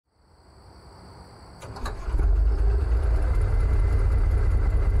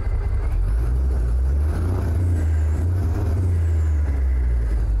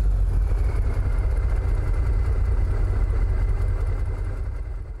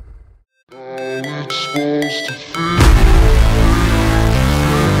supposed to feel.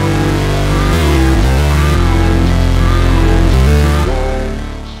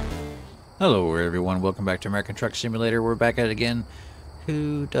 Hello everyone, welcome back to American Truck Simulator. We're back at it again.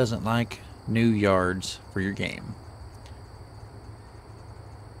 Who doesn't like new yards for your game?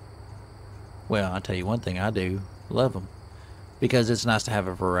 Well, I'll tell you one thing, I do. Love them. Because it's nice to have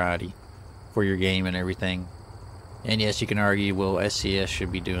a variety for your game and everything. And yes, you can argue, well, SCS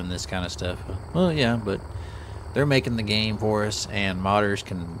should be doing this kind of stuff. Well, yeah, but they're making the game for us, and modders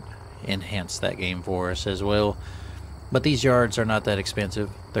can enhance that game for us as well. But these yards are not that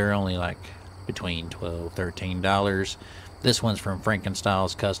expensive. They're only like between $12, $13. This one's from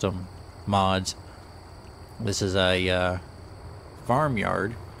Frankenstyl's Custom Mods. This is a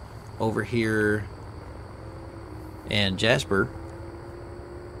farmyard over here in Jasper,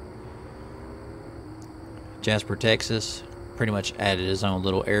 Texas. Pretty much added his own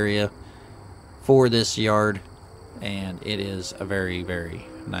little area for this yard, and it is a very, very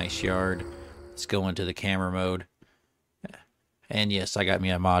nice yard. Let's go into the camera mode. And yes, I got me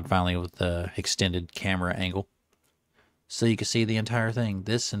a mod finally with the extended camera angle, so you can see the entire thing.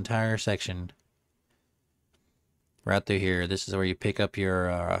 This entire section right through here. This is where you pick up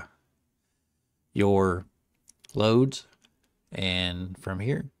your loads, and from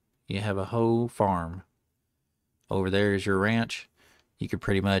here you have a whole farm. Over there is your ranch. You could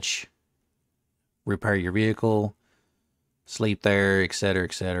pretty much repair your vehicle, sleep there, etc.,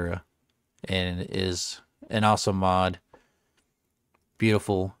 etc. And it is an awesome mod.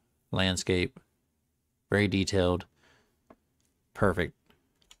 Beautiful landscape, very detailed, perfect.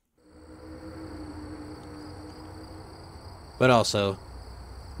 But also,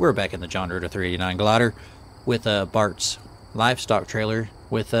 we're back in the Jon Ruda 389 glider with B4rt's Livestock trailer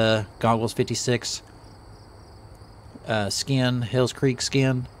with Goggles 56 skin, Hills Creek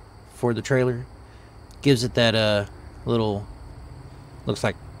skin for the trailer. Gives it that little, looks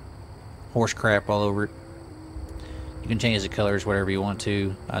like horse crap all over it. You can change the colors whatever you want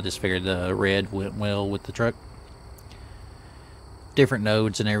to. I just figured the red went well with the truck. Different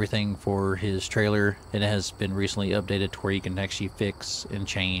nodes and everything for his trailer. It has been recently updated to where you can actually fix and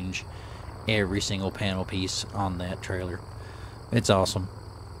change every single panel piece on that trailer. It's awesome.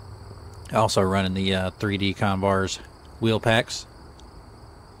 Also running the 3D Conbar's wheel packs.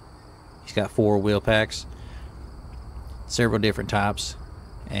 He's got 4 wheel packs, several different types.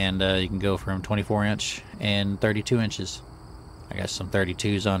 And you can go from 24-inch and 32 inches. I got some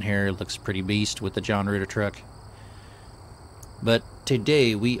 32s on here. It looks pretty beast with the Jon Ruda truck. But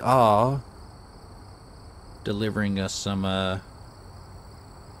today we are delivering us some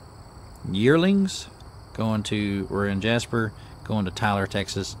yearlings. We're in Jasper, going to Tyler,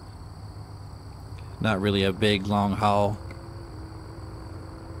 Texas. Not really a big long haul.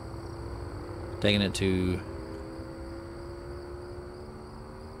 Taking it to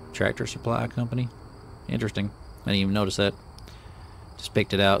Tractor Supply Company. Interesting. I didn't even notice that. Just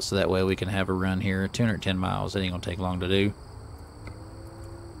picked it out so that way we can have a run here. 210 miles. It ain't gonna take long to do.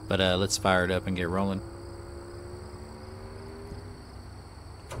 But let's fire it up and get rolling.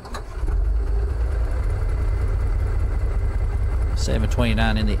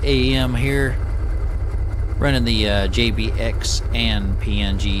 $7:29 in the AM here. Running the JBX and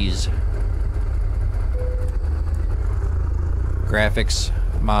PNG's graphics.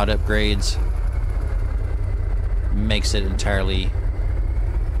 Mod upgrades makes it entirely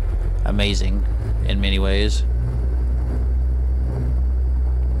amazing in many ways.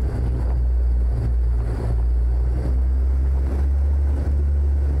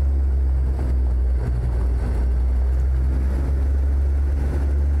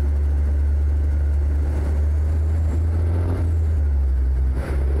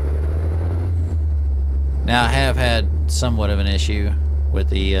 Now I have had somewhat of an issue with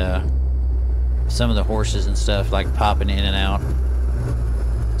the some of the horses and stuff, like popping in and out.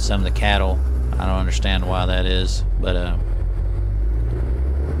 Some of the cattle, I don't understand why that is, but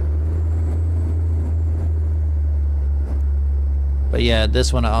yeah,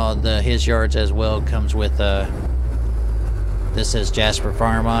 this one, his yards as well comes with this says Jasper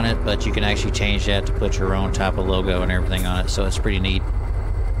Farm on it, but you can actually change that to put your own type of logo and everything on it, so it's pretty neat.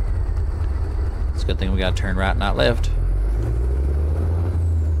 It's a good thing we got to turn right, not left.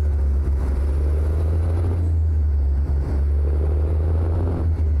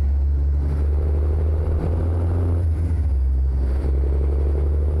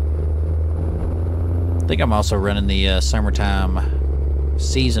 I think I'm also running the summertime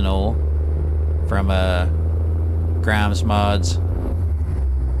seasonal from Grimes Mods,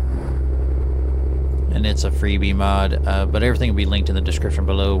 and it's a freebie mod, but everything will be linked in the description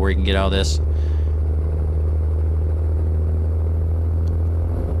below where you can get all this.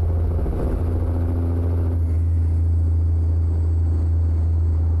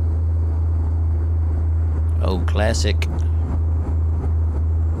 classic.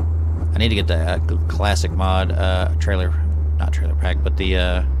 I need to get the classic mod not trailer pack, but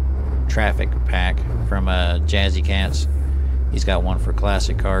the traffic pack from Jazzycats. He's got one for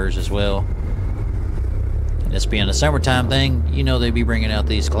classic cars as well. And this being a summertime thing, you know they'd be bringing out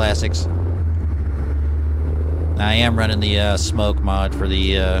these classics. I am running the smoke mod for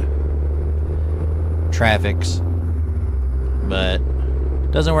the traffics, but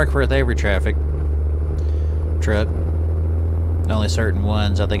it doesn't work for every traffic truck. Only certain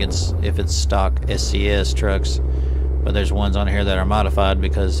ones. I think it's if it's stock SCS trucks, but there's ones on here that are modified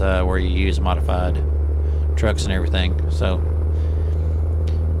because where you use modified trucks and everything. So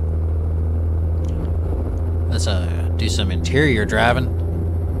let's do some interior driving.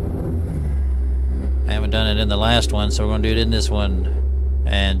 I haven't done it in the last one, so we're going to do it in this one.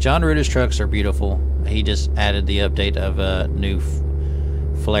 And Jon Ruda's trucks are beautiful. He just added the update of a new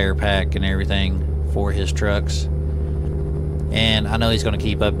flare pack and everything for his trucks. And I know he's going to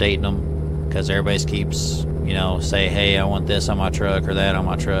keep updating them because everybody keeps, you know, say, hey, I want this on my truck or that on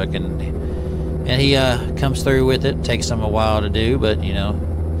my truck. And he comes through with it. Takes him a while to do, but, you know,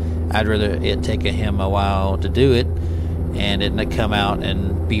 I'd rather it take him a while to do it and it come out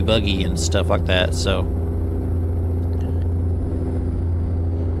and be buggy and stuff like that. So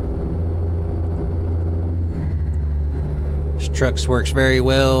this trucks works very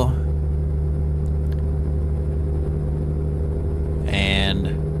well, and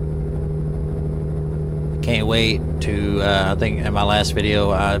can't wait to I think in my last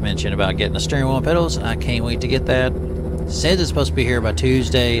video I mentioned about getting the steering wheel and pedals. I can't wait to get that. Says it's supposed to be here by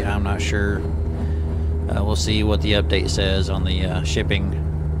Tuesday. I'm not sure. We'll see what the update says on the shipping.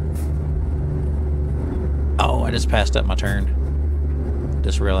 Oh, I just passed up my turn.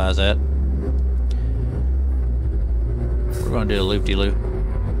 Just realized that. We're going to do a loop-de-loop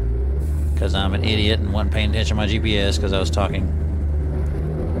because I'm an idiot and wasn't paying attention to my GPS because I was talking.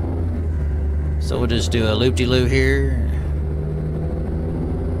 So we'll just do a loop-de-loop here.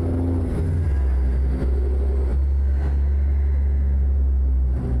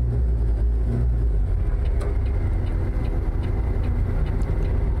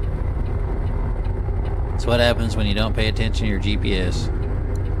 That's what happens when you don't pay attention to your GPS.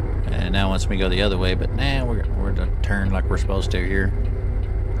 And now it wants me to go the other way, but nah, we're to turn like we're supposed to here.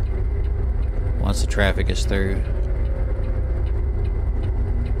 Once the traffic is through.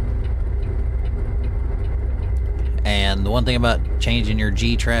 And the one thing about changing your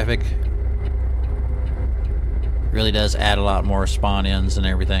G traffic really does add a lot more spawn-ins and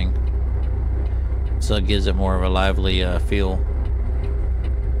everything. So it gives it more of a lively feel.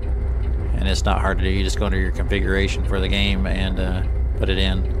 And it's not hard to do. You just go into your configuration for the game and put it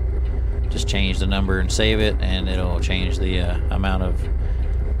in. Just change the number and save it, and it'll change the amount of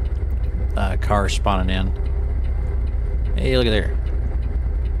cars spawning in. Hey, look at there.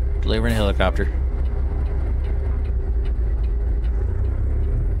 Delivering a helicopter.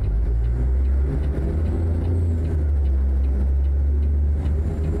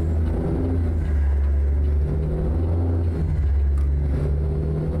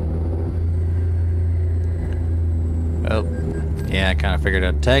 Oh, yeah, I kind of figured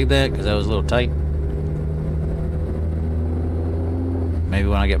I'd tag that because that was a little tight. Maybe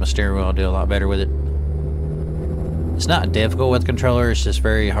when I get my steering wheel, I'll do a lot better with it. It's not difficult with the controller, it's just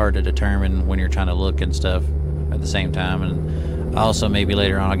very hard to determine when you're trying to look and stuff at the same time. And also, maybe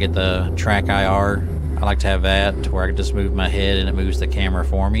later on, I'll get the track IR. I like to have that to where I can just move my head and it moves the camera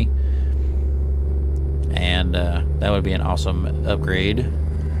for me. And that would be an awesome upgrade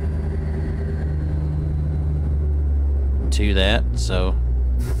to that. So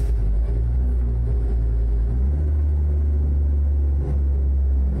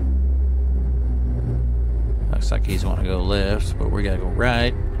looks like he's wanting to go left, but we gotta go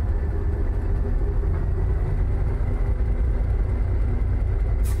right.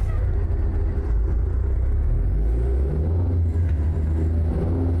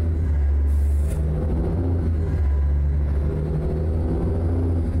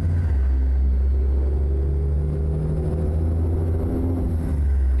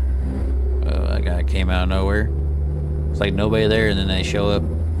 Came out of nowhere. It's like nobody there, and then they show up.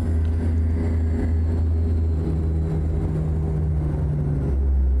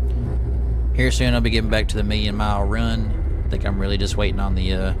 Here soon I'll be getting back to the 1,000,000-mile run. I think I'm really just waiting on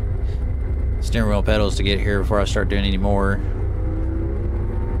the steering wheel pedals to get here before I start doing any more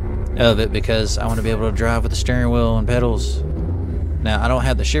of it, because I want to be able to drive with the steering wheel and pedals. Now I don't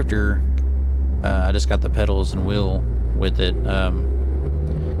have the shifter. I just got the pedals and wheel with it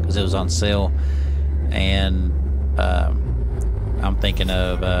because it was on sale. And I'm thinking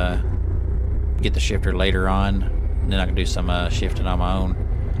of get the shifter later on, and then I can do some shifting on my own.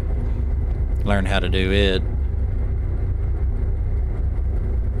 Learn how to do it.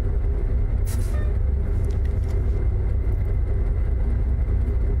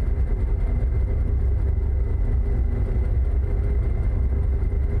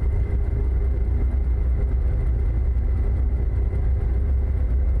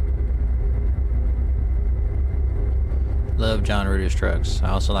 Love Jon Ruda's trucks. I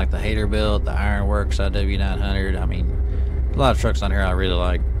also like the Hater build, the Ironwerx IW900. I mean, a lot of trucks on here I really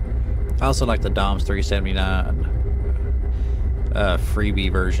like. I also like the Dom's 379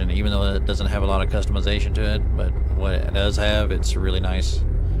 freebie version, even though it doesn't have a lot of customization to it, but what it does have, it's really nice.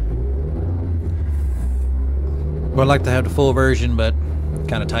 Well, I'd like to have the full version, but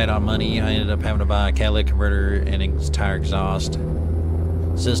kind of tight on money. I ended up having to buy a catalytic converter and entire exhaust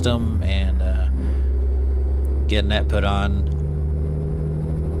system, and getting that put on,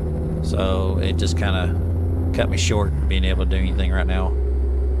 so it just kind of cut me short being able to do anything right now.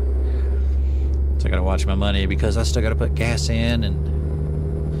 So I gotta watch my money because I still gotta put gas in and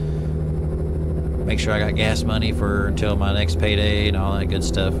make sure I got gas money for until my next payday and all that good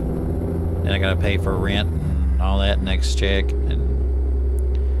stuff. Then I gotta pay for rent and all that next check,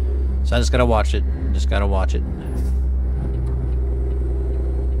 and so I just gotta watch it. Just gotta watch it.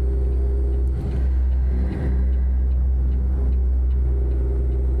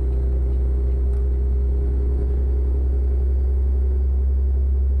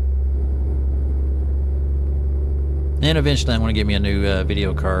 And eventually I want to get me a new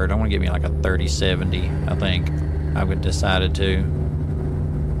video card. I want to get me like a 3070, I think. I've decided to.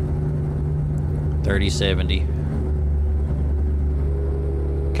 3070.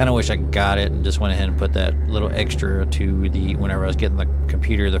 Kind of wish I got it and just went ahead and put that little extra to the, whenever I was getting the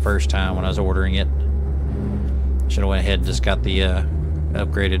computer the first time when I was ordering it. Should have went ahead and just got the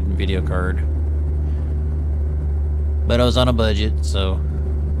upgraded video card. But I was on a budget, so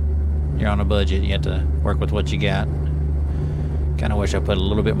you're on a budget, you have to work with what you got. Kind of wish I put a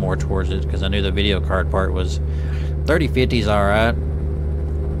little bit more towards it because I knew the video card part was 3050 is alright.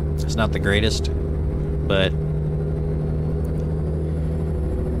 It's not the greatest, but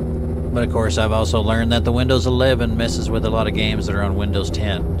of course I've also learned that the Windows 11 messes with a lot of games that are on Windows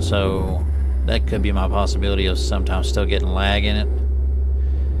 10, so that could be my possibility of sometimes still getting lag in it,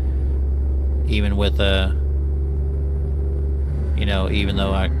 even with you know, even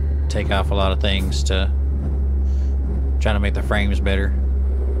though I take off a lot of things to try to make the frames better.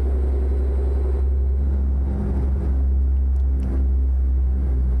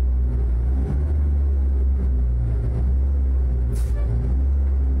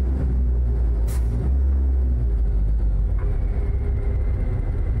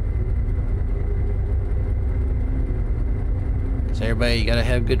 So everybody, you gotta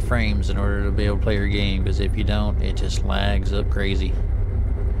have good frames in order to be able to play your game, because if you don't, it just lags up crazy.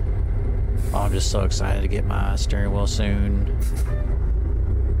 Oh, I'm just so excited to get my steering wheel soon.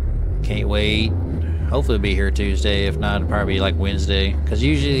 Can't wait. Hopefully it'll be here Tuesday. If not, it'll probably be like Wednesday. Because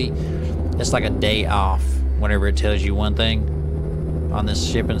usually it's like a day off whenever it tells you one thing on this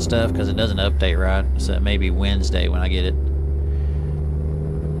shipping stuff, because it doesn't update right. So it may be Wednesday when I get it.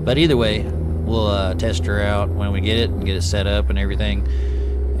 But either way, we'll test her out when we get it and get it set up and everything.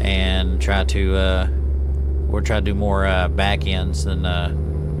 And try to, we'll try to do more back ends than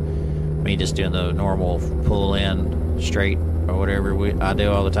me just doing the normal pull in straight or whatever I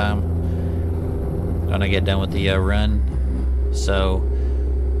do all the time when I get done with the run. So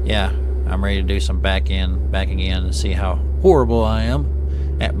yeah, I'm ready to do some backing in and see how horrible I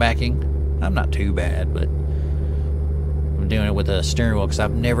am at backing. I'm not too bad, but I'm doing it with a steering wheel because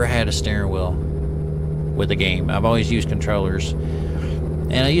I've never had a steering wheel with a game. I've always used controllers,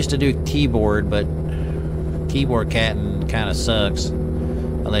 and I used to do keyboard, but keyboard catting kind of sucks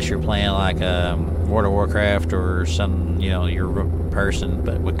unless you're playing like World of Warcraft or some, you know, your person.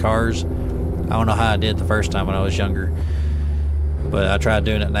 But with cars, I don't know how I did the first time when I was younger, but I tried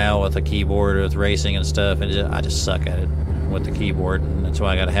doing it now with a keyboard with racing and stuff, and I just suck at it with the keyboard, and that's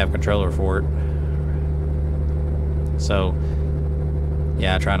why I got to have a controller for it. So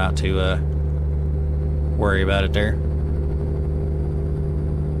yeah, I try not to worry about it there.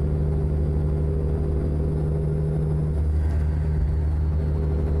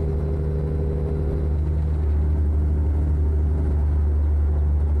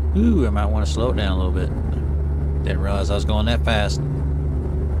 Ooh, I might want to slow it down a little bit. Didn't realize I was going that fast.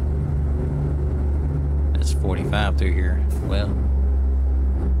 It's 45 through here. Well, I'm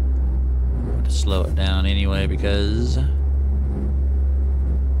going to slow it down anyway because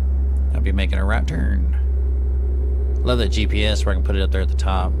I'll be making a right turn. Love that GPS where I can put it up there at the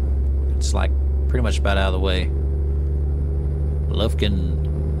top. It's like pretty much about out of the way. Lufkin.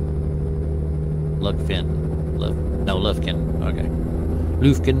 Okay.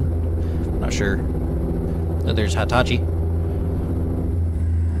 Lufkin. Not sure. Oh, there's Hitachi.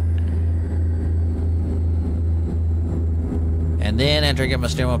 And then after I get my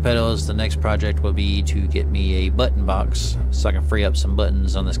steering wheel pedals, the next project will be to get me a button box so I can free up some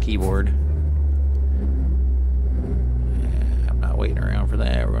buttons on this keyboard. I'm not waiting around for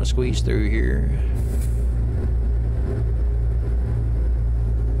that. We're going to squeeze through here.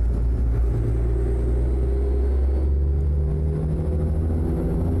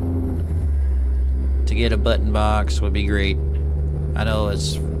 To get a button box would be great. I know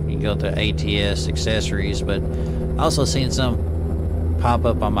it's, you can go to ATS accessories, but I also seen some pop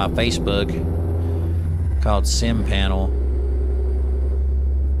up on my Facebook called Sim Panel.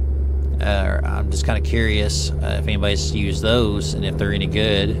 I'm just kind of curious if anybody's used those and if they're any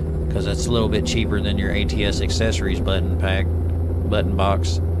good, because it's a little bit cheaper than your ATS accessories button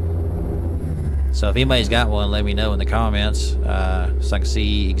box. So if anybody's got one, let me know in the comments so I can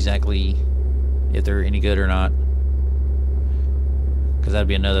see exactly if they're any good or not, because that'd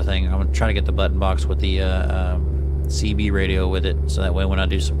be another thing. I'm gonna try to get the button box with the CB radio with it, so that way when I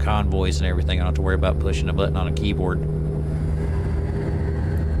do some convoys and everything, I don't have to worry about pushing a button on a keyboard.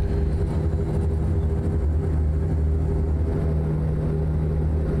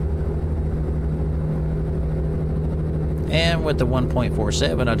 And with the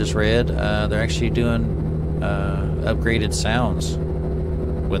 1.47 I just read, they're actually doing upgraded sounds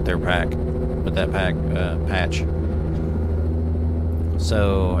with their pack, with that patch.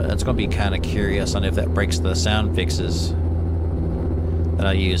 So that's going to be kind of curious on if that breaks the sound fixes that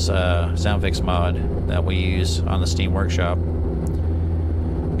I use, sound fix mod that we use on the Steam Workshop.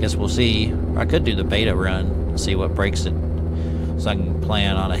 Guess we'll see. I could do the beta run, see what breaks it, so I can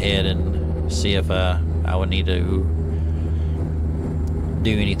plan on ahead and see if I would need to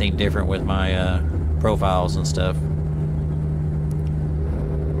do anything different with my profiles and stuff.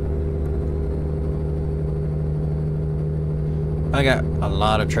 I got a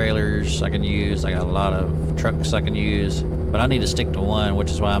lot of trailers I can use, I got a lot of trucks I can use, but I need to stick to one, which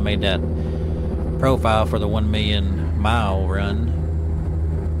is why I made that profile for the 1 million mile run.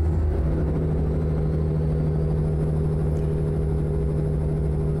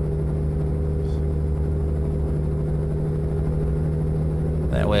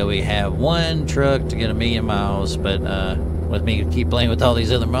 That way we have one truck to get 1 million miles, but with me keep playing with all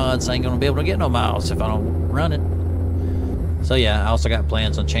these other mods, I ain't gonna be able to get no miles if I don't run it. So yeah, I also got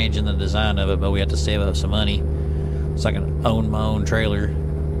plans on changing the design of it, but we have to save up some money so I can own my own trailer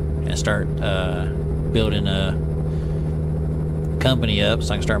and start building a company up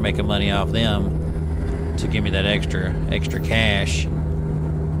so I can start making money off them to give me that extra cash.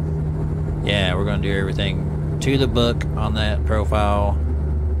 Yeah, we're gonna do everything to the book on that profile,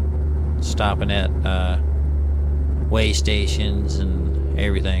 stopping at way stations and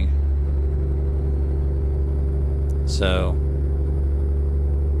everything. So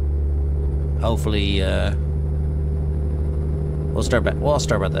hopefully, I'll start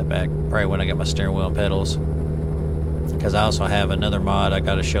about that back probably when I get my steering wheel and pedals, because I also have another mod I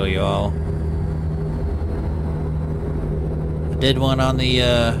got to show you all. I did one on the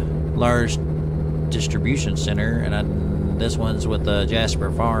large distribution center, and this one's with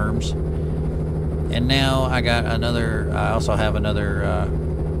Jasper Farms, and now I got another. I also have another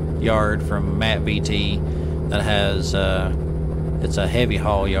yard from Matt VT that has it's a heavy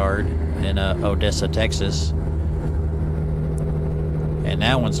haul yard in Odessa, Texas, and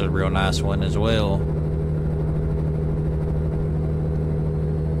that one's a real nice one as well.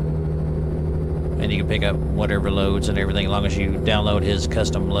 And you can pick up whatever loads and everything, as long as you download his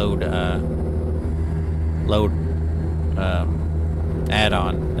custom load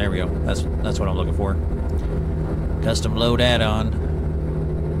add-on. There we go. That's what I'm looking for. Custom load add-on.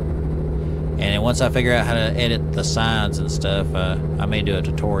 And once I figure out how to edit the signs and stuff, I may do a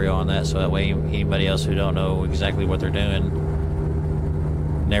tutorial on that, so that way anybody else who don't know exactly what they're doing,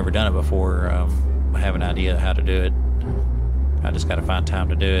 never done it before, have an idea how to do it. I just got to find time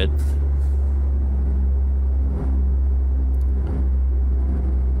to do it.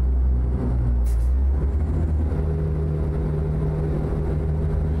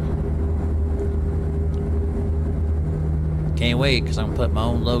 Can't wait, because I'm going to put my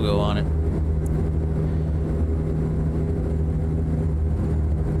own logo on it.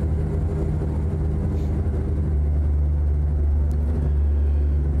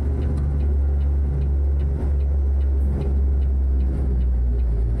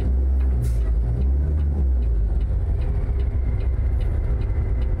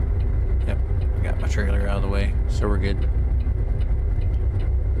 so we're good.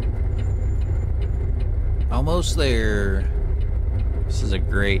 Almost there. This is a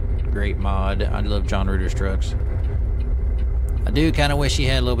great mod. I love Jon Ruda's trucks. I do kind of wish he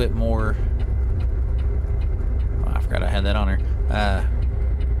had a little bit more. Oh, I forgot I had that on her.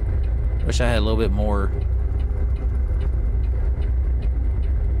 Wish I had a little bit more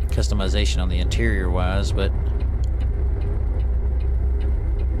customization on the interior wise, but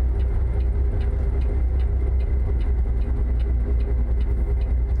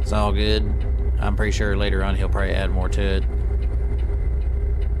it's all good. I'm pretty sure later on he'll probably add more to it.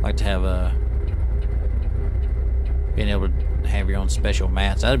 I'd like to have being able to have your own special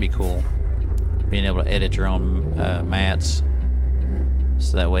mats. That'd be cool. Being able to edit your own mats,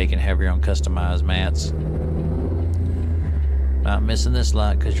 so that way you can have your own customized mats. Not missing this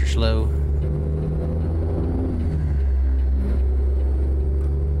lot because you're slow.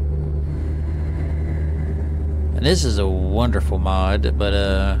 And this is a wonderful mod, but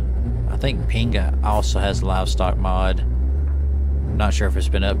I think Pinga also has a Livestock mod. I'm not sure if it's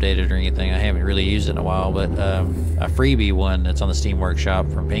been updated or anything. I haven't really used it in a while, but a freebie one that's on the Steam Workshop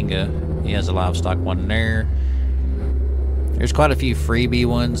from Pinga, he has a Livestock one in there. There's quite a few freebie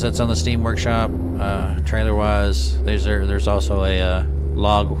ones that's on the Steam Workshop, trailer-wise. There's also a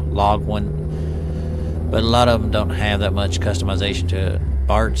log one, but a lot of them don't have that much customization to it.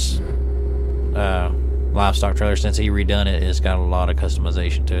 B4rt's Livestock trailer, since he redone it, it's got a lot of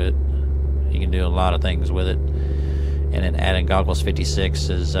customization to it. You can do a lot of things with it. And then adding Goggles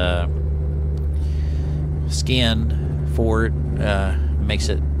 56's skin for it makes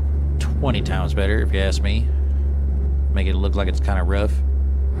it 20 times better, if you ask me. Make it look like it's kind of rough.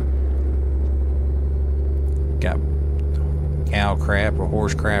 Got cow crap or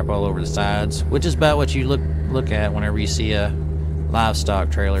horse crap all over the sides, which is about what you look at whenever you see a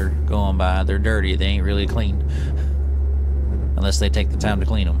Livestock trailer going by. They're dirty. They ain't really clean unless they take the time to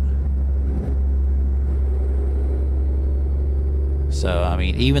clean them. So I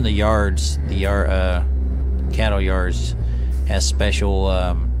mean, even the yards, cattle yards, has special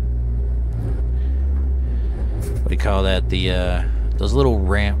what do you call that? Those little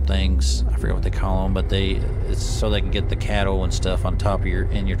ramp things. I forget what they call them, but it's so they can get the cattle and stuff on top of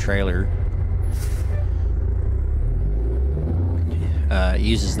your trailer.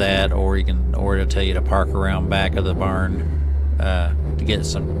 Uses that, or it'll tell you to park around back of the barn to get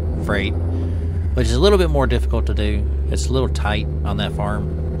some freight, which is a little bit more difficult to do. It's a little tight on that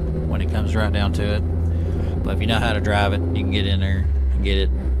farm when it comes right down to it. But if you know how to drive it, you can get in there and get it,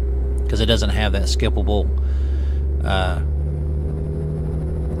 because it doesn't have that skippable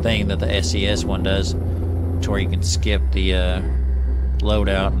thing that the SCS one does, to where you can skip the load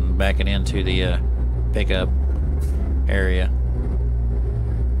out and back it into the pickup area.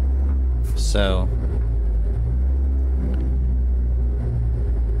 So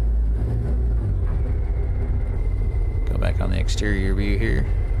go back on the exterior view here.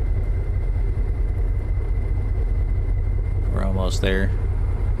 We're almost there.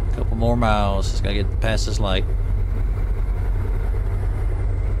 A couple more miles. Just gotta get past this light.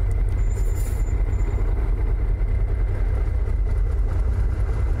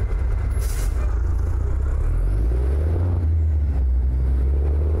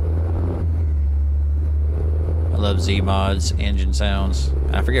 I love Zeemods engine sounds.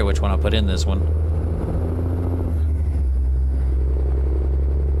 I forget which one I put in this one.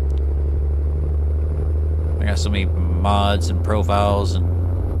 I got so many mods and profiles, and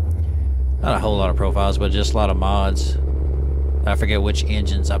not a whole lot of profiles, but just a lot of mods. I forget which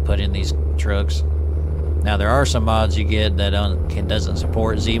engines I put in these trucks. Now there are some mods you get that doesn't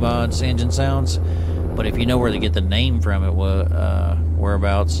support Zeemods engine sounds, but if you know where to get the name from it,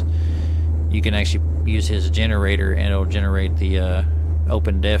 whereabouts, you can actually use his generator and it'll generate the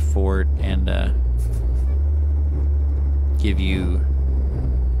open def for it, and give you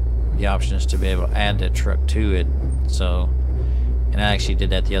the options to be able to add that truck to it. So, and I actually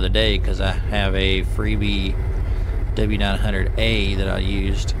did that the other day because I have a freebie W900A that I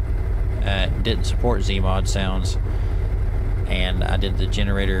used. Didn't support Zeemod sounds, and I did the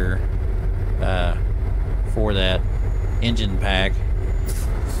generator for that engine pack,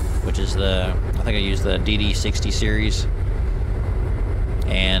 which is I think I used the DD60 series,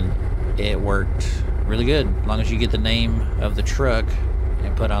 and it worked really good. As long as you get the name of the truck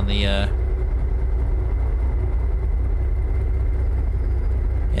and put on the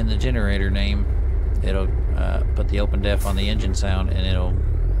in the generator name, it'll put the open def on the engine sound, and it'll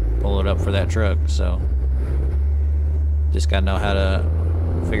pull it up for that truck. So just gotta know how to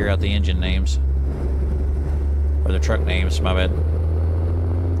figure out the engine names, or the truck names, my bad.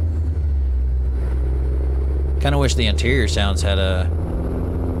 Kind of wish the interior sounds had a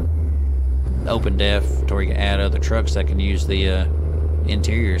open def to where you can add other trucks that can use the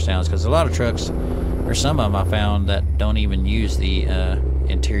interior sounds, because a lot of trucks, or some of them I found, that don't even use the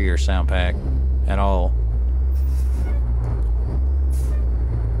interior sound pack at all.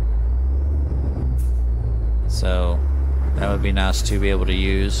 So that would be nice to be able to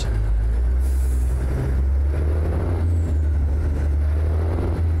use.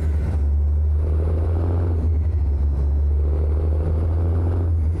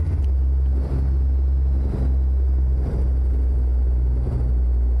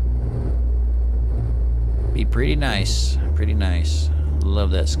 Be pretty nice, pretty nice.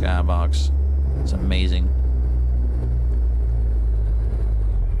 Love that skybox. It's amazing.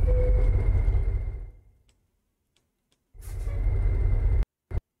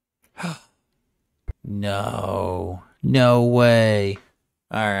 No. No way.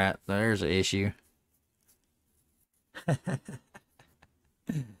 Alright, there's an issue.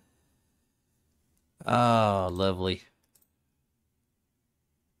 Oh, lovely.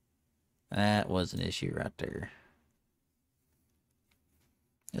 That was an issue right there.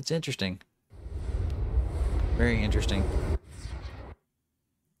 That's interesting. Very interesting.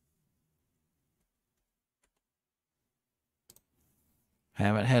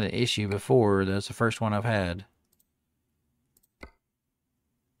 Haven't had an issue before. That's the first one I've had.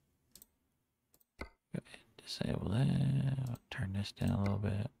 Go ahead and disable that. I'll turn this down a little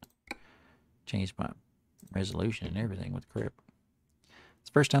bit. Change my resolution and everything with grip. It's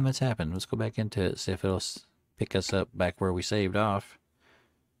the first time that's happened. Let's go back into it, see if it'll pick us up back where we saved off.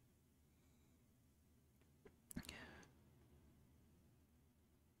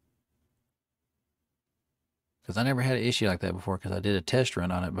 Because I never had an issue like that before, because I did a test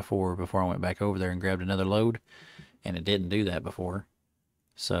run on it before I went back over there and grabbed another load, and it didn't do that before.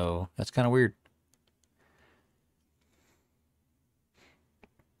 So that's kind of weird.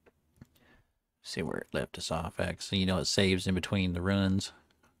 See where it left us off at. So you know it saves in between the runs.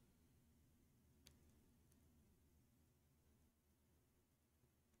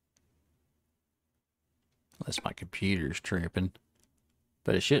 Unless my computer's tripping.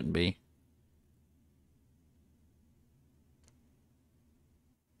 But it shouldn't be.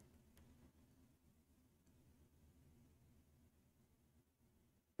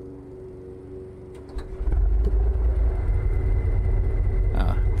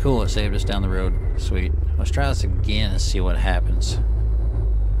 Cool, it saved us down the road. Sweet. Let's try this again and see what happens.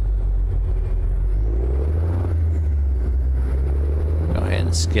 Go ahead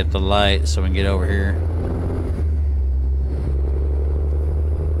and skip the light so we can get over here.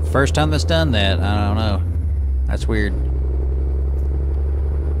 First time that's done that, I don't know. That's weird.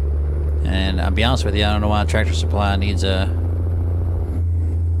 And I'll be honest with you, I don't know why Tractor Supply needs a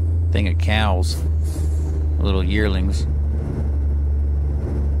thing of cows. Little yearlings.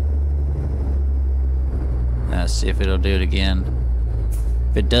 Let's see if it'll do it again.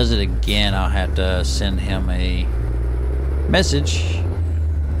 If it does it again, I'll have to send him a message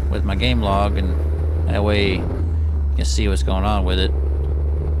with my game log, and that way you can see what's going on with it.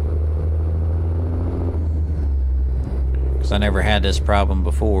 Because I never had this problem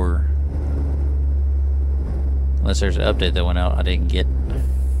before. Unless there's an update that went out I didn't get.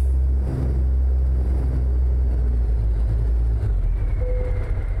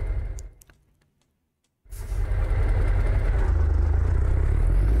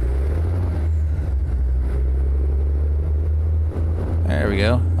 There we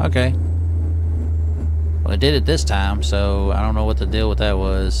go. Okay. Well, it did it this time, so I don't know what the deal with that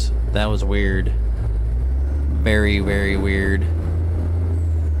was. That was weird. Very, very weird.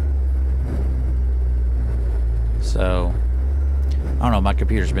 So, I don't know, my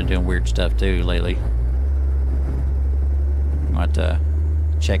computer's been doing weird stuff too lately. I'll have to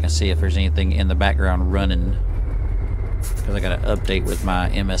check and see if there's anything in the background running. Because I got an update with my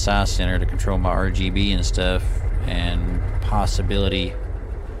MSI center to control my RGB and stuff. And possibility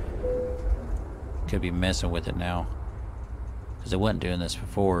could be messing with it now, because it wasn't doing this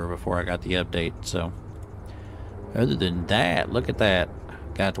before I got the update. So other than that, look at that,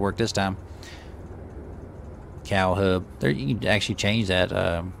 got to work this time. Cow hub there, you can actually change that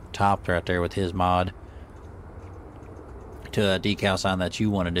top right there with his mod to a decal sign that you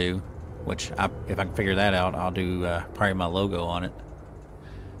want to do, which if I can figure that out, I'll do probably my logo on it,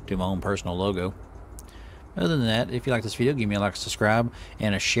 do my own personal logo. Other than that, if you like this video, give me a like, subscribe,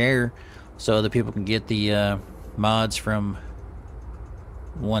 and a share so other people can get the mods from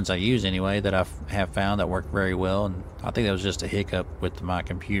ones I use anyway that I have found that work very well. And I think that was just a hiccup with my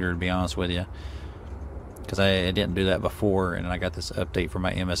computer, to be honest with you, because I didn't do that before, and I got this update from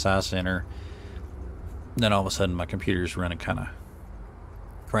my MSI center Then all of a sudden my computer's running kind of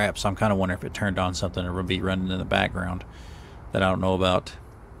crap, so I'm kind of wondering if it turned on something or would be running in the background that I don't know about.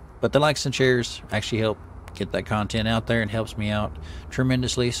 But the likes and shares actually help get that content out there and helps me out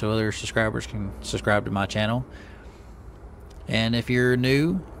tremendously so other subscribers can subscribe to my channel. And if you're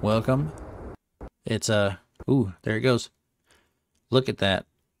new, welcome. It's ooh, there it goes. Look at that.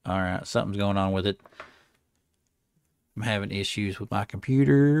 Alright, something's going on with it. I'm having issues with my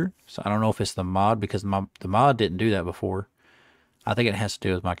computer, so I don't know if it's the mod, because the mod didn't do that before. I think it has to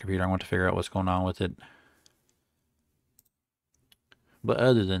do with my computer. I want to figure out what's going on with it. But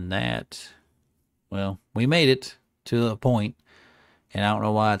other than that, well, we made it to a point, and I don't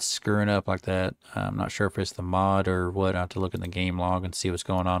know why it's screwing up like that. I'm not sure if it's the mod or what. I have to look in the game log and see what's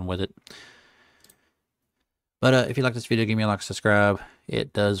going on with it. But if you like this video, give me a like, subscribe.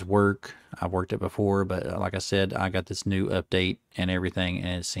 It does work. I've worked it before, but like I said, I got this new update and everything,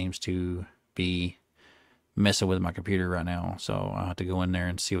 and it seems to be messing with my computer right now. So I'll have to go in there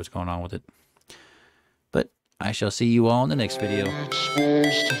and see what's going on with it. But I shall see you all in the next video.